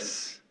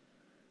this.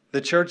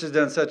 The church has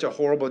done such a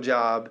horrible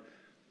job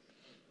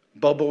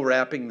bubble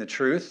wrapping the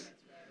truth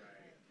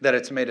that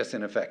it's made us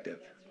ineffective.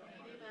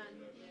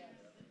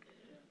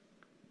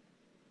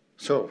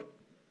 So,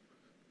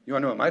 you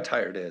want to know what my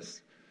tired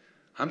is?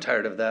 I'm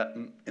tired of that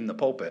in the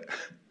pulpit.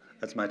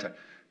 That's my tired.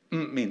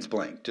 Means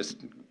blank. Just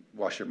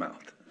wash your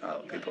mouth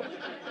out, people.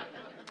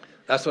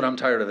 That's what I'm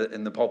tired of it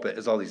in the pulpit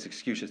is all these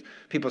excuses.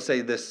 People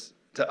say this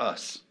to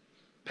us,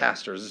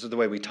 pastors. This is the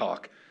way we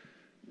talk.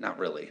 Not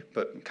really,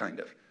 but kind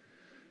of.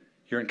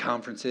 You're in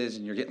conferences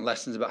and you're getting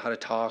lessons about how to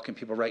talk and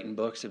people writing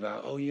books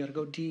about, you got to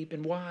go deep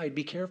and wide.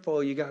 Be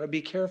careful. You got to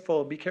be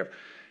careful. Be careful.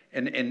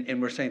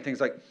 And we're saying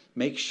things like,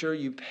 make sure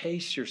you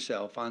pace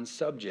yourself on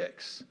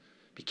subjects.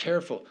 Be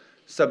careful.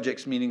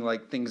 Subjects meaning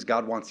like things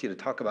God wants you to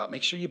talk about.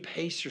 Make sure you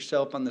pace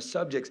yourself on the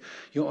subjects.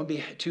 You don't want to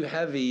be too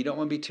heavy. You don't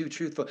want to be too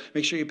truthful.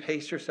 Make sure you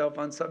pace yourself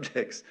on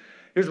subjects.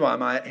 Here's where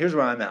I'm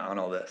at on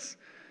all this.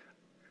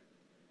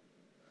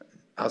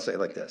 I'll say it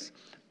like this.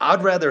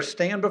 I'd rather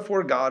stand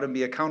before God and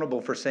be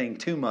accountable for saying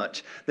too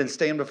much than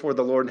stand before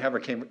the Lord and have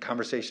a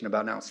conversation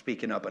about not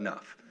speaking up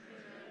enough.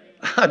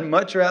 I'd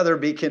much rather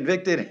be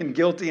convicted and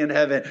guilty in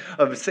heaven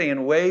of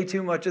saying way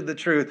too much of the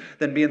truth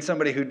than being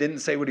somebody who didn't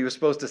say what he was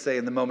supposed to say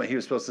in the moment he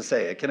was supposed to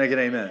say it. Can I get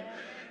an amen?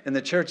 And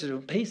the church is,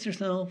 pace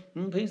yourself,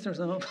 pace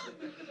yourself.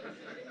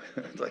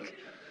 It's like,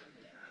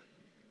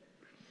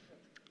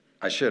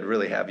 I should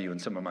really have you in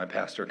some of my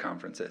pastor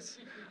conferences.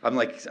 I'm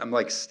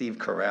like Steve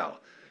Carell.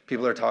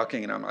 People are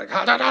talking and I'm like,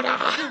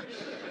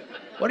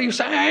 what are you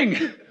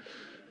saying?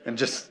 And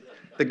just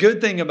the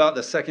good thing about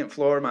the second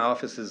floor, my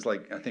office is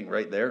like, I think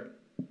right there.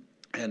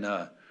 And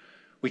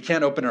we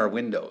can't open our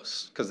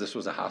windows because this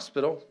was a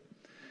hospital.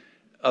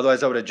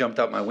 Otherwise, I would have jumped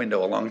out my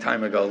window a long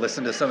time ago.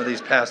 Listen to some of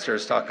these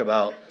pastors talk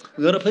about,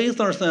 we got to pace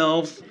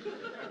ourselves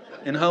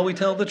in how we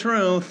tell the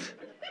truth.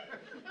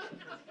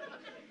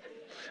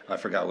 I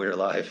forgot we were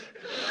live.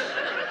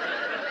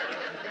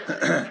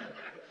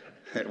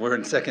 We're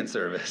in second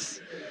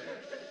service.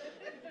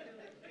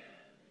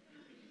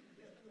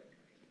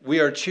 We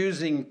are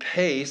choosing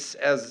pace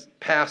as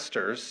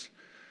pastors.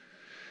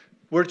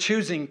 We're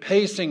choosing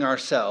pacing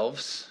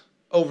ourselves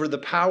over the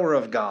power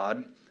of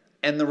God,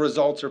 and the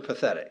results are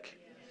pathetic.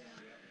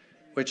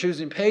 We're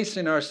choosing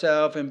pacing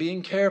ourselves and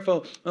being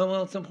careful. Oh,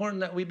 well, it's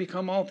important that we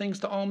become all things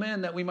to all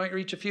men, that we might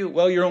reach a few.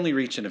 Well, you're only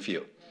reaching a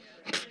few.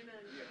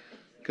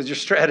 Because your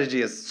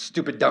strategy is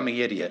stupid,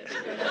 dummy, idiot.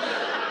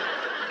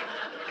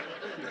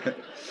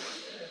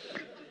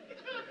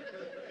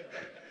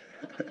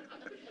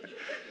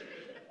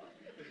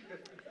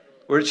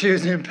 We're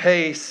choosing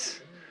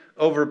pace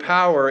over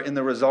power, and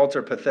the results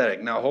are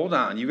pathetic. Now, hold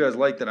on. You guys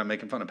like that I'm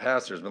making fun of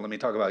pastors, but let me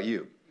talk about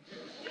you.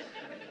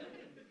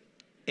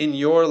 In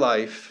your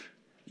life,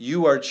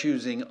 you are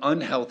choosing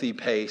unhealthy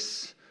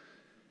pace,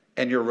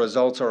 and your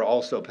results are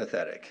also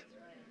pathetic.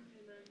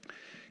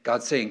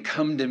 God's saying,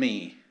 come to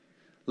me.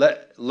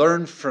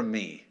 Learn from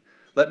me.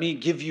 Let me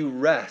give you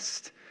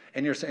rest.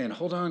 And you're saying,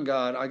 hold on,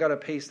 God, I got to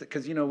pace that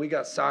because, we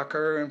got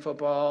soccer and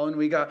football and I'm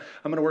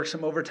going to work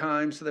some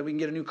overtime so that we can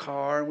get a new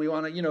car and we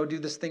want to, do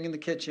this thing in the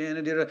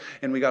kitchen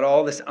and we got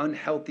all this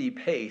unhealthy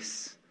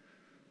pace.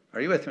 Are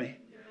you with me?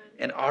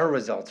 And our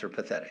results are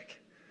pathetic.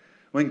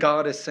 When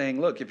God is saying,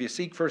 look, if you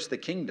seek first the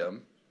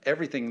kingdom,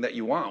 everything that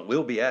you want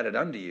will be added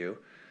unto you.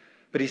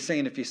 But he's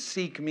saying, if you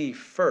seek me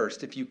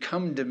first, if you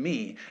come to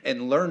me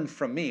and learn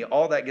from me,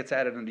 all that gets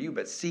added unto you.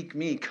 But seek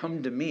me,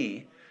 come to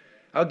me,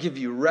 I'll give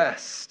you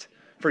rest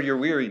for your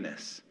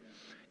weariness.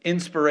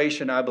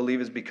 Inspiration, I believe,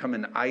 has become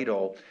an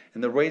idol.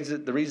 And the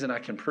reason I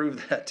can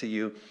prove that to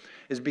you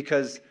is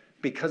because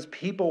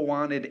people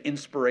wanted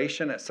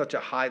inspiration at such a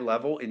high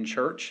level in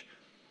church.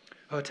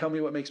 Oh, tell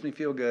me what makes me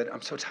feel good.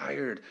 I'm so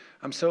tired.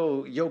 I'm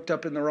so yoked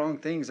up in the wrong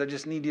things. I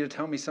just need you to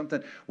tell me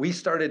something. We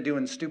started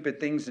doing stupid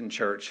things in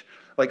church,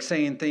 like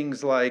saying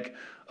things like,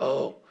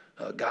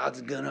 God's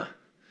gonna,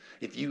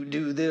 if you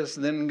do this,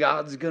 then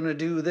God's gonna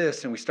do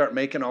this. And we start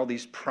making all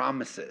these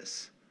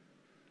promises.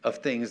 of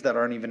things that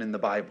aren't even in the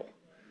Bible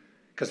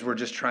because we're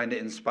just trying to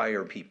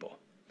inspire people.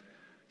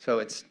 So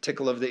it's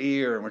tickle of the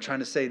ear, and we're trying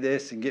to say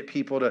this and get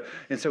people to,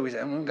 and so we say,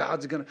 oh,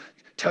 God's going to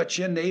touch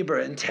your neighbor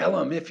and tell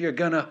him if you're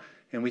going to,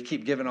 and we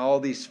keep giving all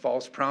these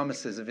false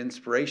promises of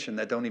inspiration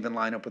that don't even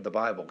line up with the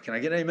Bible. Can I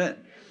get an amen?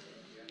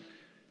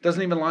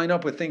 Doesn't even line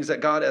up with things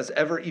that God has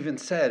ever even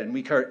said, and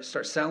we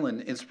start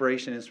selling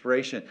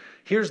inspiration.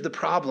 Here's the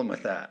problem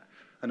with that.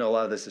 I know a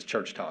lot of this is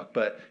church talk,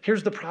 but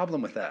here's the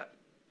problem with that.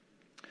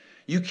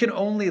 You can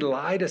only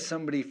lie to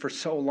somebody for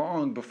so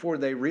long before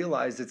they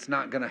realize it's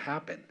not going to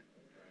happen.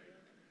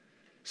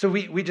 So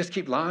we just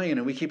keep lying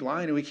and we keep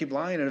lying and we keep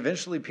lying, and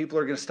eventually people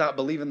are going to stop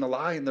believing the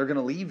lie and they're going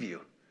to leave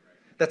you.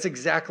 That's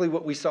exactly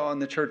what we saw in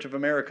the Church of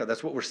America.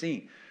 That's what we're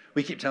seeing.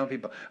 We keep telling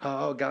people,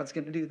 oh, God's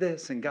going to do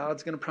this and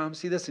God's going to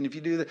promise you this. And if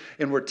you do that,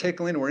 and we're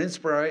tickling, we're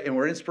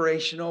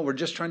inspirational. We're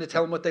just trying to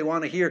tell them what they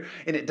want to hear.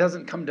 And it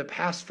doesn't come to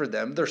pass for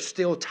them. They're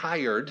still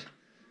tired.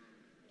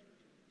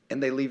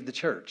 And they leave the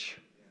church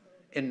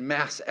in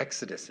mass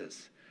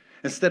exoduses.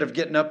 Instead of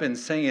getting up and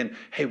saying,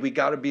 hey, we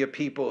got to be a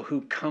people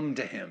who come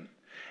to him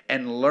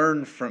and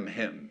learn from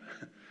him.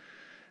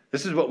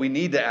 This is what we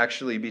need to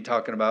actually be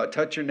talking about.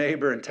 Touch your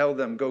neighbor and tell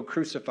them, go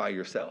crucify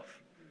yourself.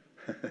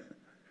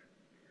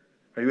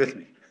 Are you with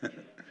me?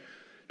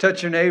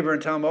 Touch your neighbor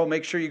and tell them, oh,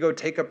 make sure you go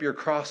take up your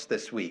cross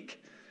this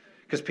week.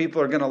 Because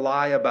people are going to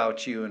lie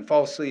about you and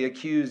falsely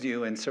accuse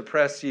you and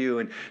suppress you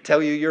and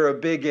tell you you're a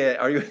bigot.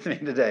 Are you with me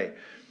today?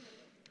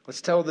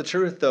 Let's tell the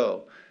truth,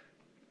 though.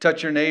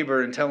 Touch your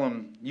neighbor and tell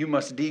him you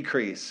must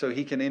decrease so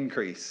he can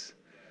increase.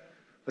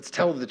 Let's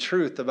tell the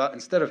truth about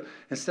instead of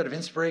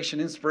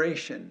inspiration.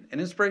 And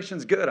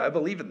inspiration's good. I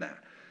believe in that.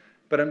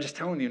 But I'm just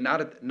telling you,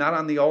 not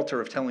on the altar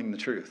of telling the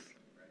truth.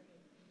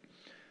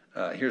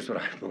 Here's what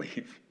I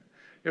believe.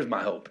 Here's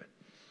my hope.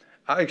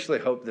 I actually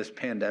hope this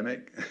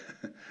pandemic,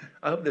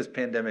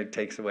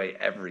 takes away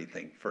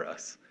everything for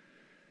us.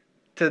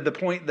 To the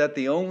point that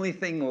the only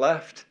thing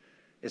left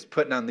is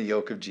putting on the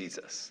yoke of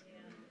Jesus.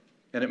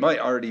 And it might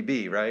already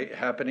be, right,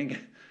 happening.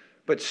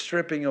 But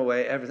stripping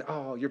away everything.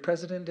 Oh, your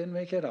president didn't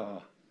make it?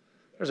 Oh,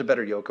 there's a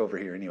better yoke over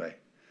here anyway.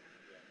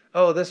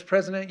 Oh, this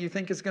president you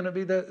think is going to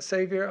be the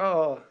savior?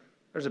 Oh,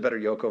 there's a better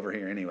yoke over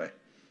here anyway.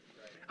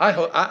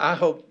 I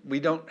hope we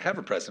don't have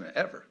a president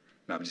ever.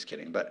 No, I'm just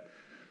kidding. But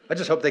I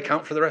just hope they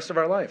count for the rest of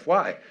our life.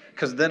 Why?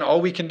 Because then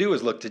all we can do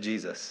is look to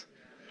Jesus.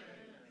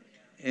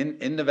 In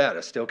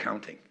Nevada, still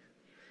counting.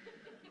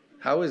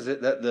 How is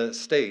it that the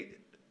state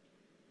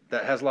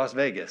that has Las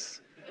Vegas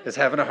is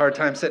having a hard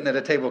time sitting at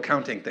a table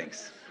counting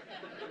things?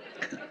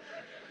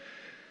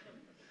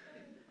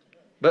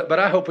 But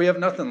I hope we have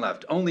nothing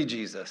left. Only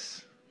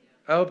Jesus.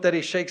 I hope that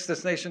he shakes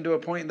this nation to a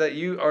point that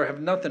you have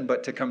nothing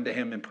but to come to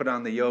him and put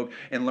on the yoke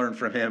and learn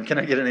from him. Can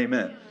I get an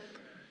amen?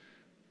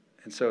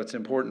 And so it's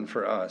important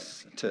for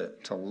us to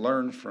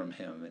learn from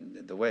him.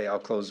 And the way I'll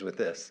close with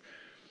this.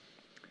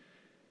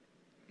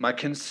 My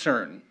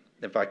concern,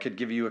 if I could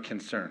give you a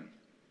concern,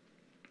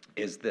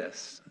 is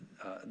this.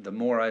 The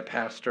more I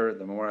pastor,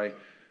 the more I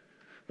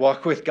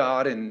walk with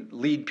God and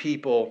lead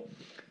people,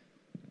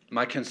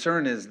 my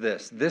concern is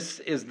this. This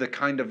is the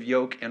kind of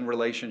yoke and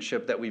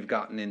relationship that we've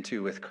gotten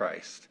into with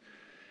Christ.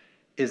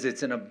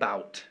 It's an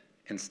about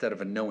instead of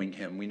a knowing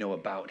him. We know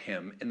about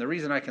him. And the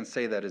reason I can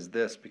say that is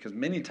this, because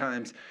many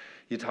times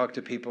you talk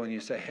to people and you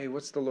say, hey,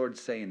 what's the Lord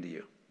saying to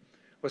you?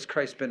 What's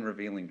Christ been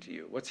revealing to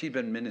you? What's he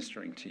been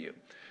ministering to you?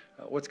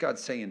 What's God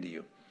saying to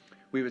you?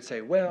 We would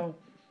say, well,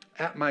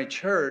 at my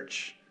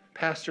church,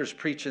 pastor's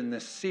preaching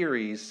this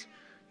series.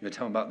 You would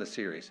tell them about the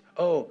series.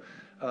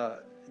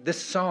 This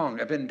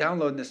song, I've been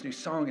downloading this new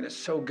song and it's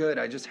so good.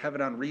 I just have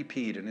it on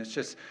repeat and it's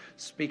just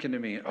speaking to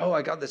me. Oh,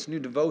 I got this new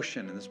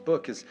devotion and this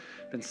book has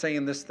been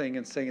saying this thing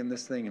and saying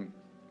this thing. And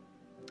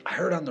I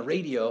heard on the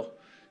radio,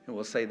 and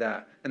we'll say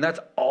that. And that's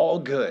all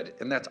good.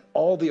 And that's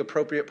all the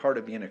appropriate part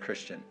of being a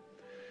Christian.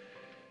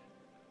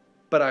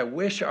 But I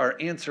wish our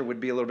answer would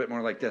be a little bit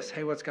more like this.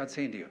 Hey, what's God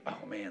saying to you?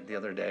 Oh man, the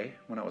other day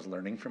when I was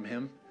learning from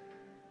him,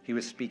 he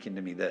was speaking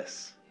to me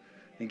this.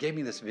 He gave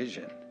me this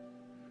vision.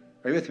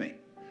 Are you with me?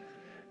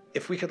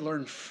 If we could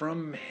learn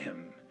from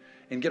him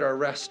and get our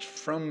rest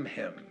from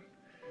him,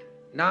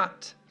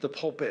 not the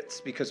pulpits,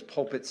 because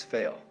pulpits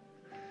fail.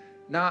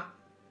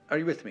 Are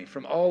you with me?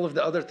 From all of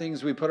the other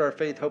things we put our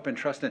faith, hope, and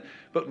trust in,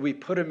 but we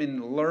put them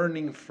in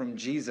learning from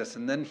Jesus,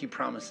 and then he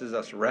promises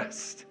us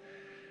rest.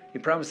 He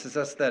promises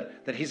us that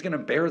he's going to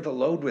bear the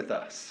load with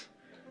us.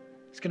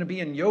 He's going to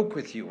be in yoke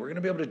with you. We're going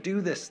to be able to do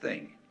this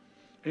thing.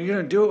 And you're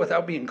going to do it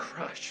without being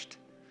crushed.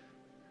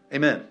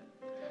 Amen.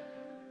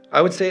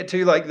 I would say it to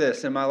you like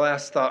this, and my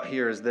last thought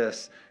here is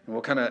this, and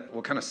we'll kind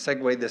of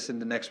segue this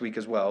into next week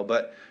as well,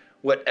 but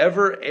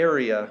whatever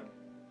area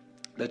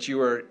that you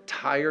are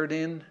tired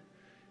in,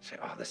 say,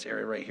 oh, this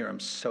area right here, I'm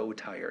so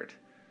tired.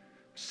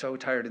 So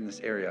tired in this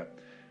area.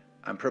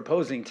 I'm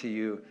proposing to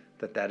you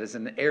that is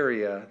an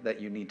area that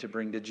you need to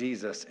bring to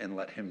Jesus and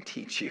let him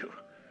teach you.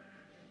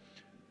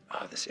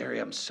 Oh, this area,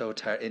 I'm so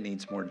tired. It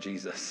needs more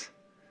Jesus.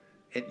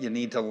 You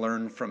need to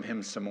learn from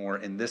him some more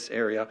in this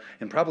area.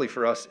 And probably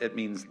for us, it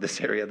means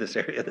this area, this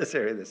area, this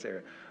area, this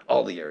area.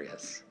 All the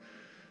areas.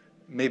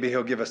 maybe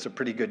he'll give us a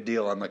pretty good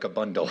deal on like a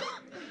bundle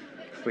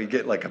if we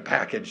get like a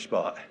package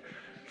spot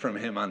from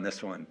him on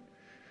this one.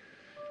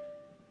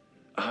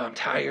 Oh, I'm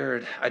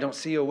tired. I don't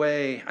see a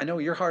way. I know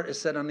your heart is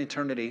set on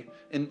eternity,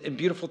 and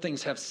beautiful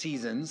things have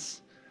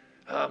seasons.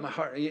 My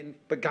heart,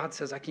 but God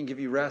says, I can give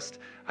you rest.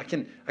 I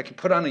can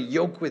put on a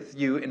yoke with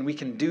you, and we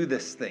can do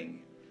this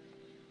thing.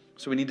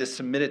 So we need to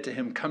submit it to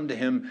him, come to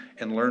him,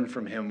 and learn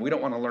from him. We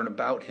don't want to learn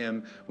about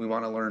him. We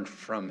want to learn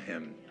from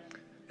him.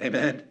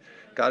 Amen.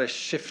 God is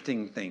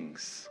shifting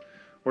things.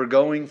 We're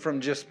going from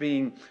just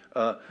being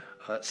a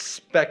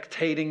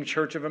spectating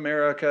Church of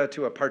America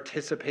to a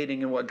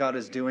participating in what God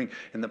is doing,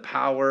 in the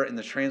power and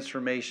the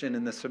transformation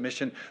and the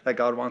submission that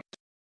God wants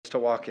us to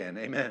walk in.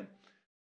 Amen.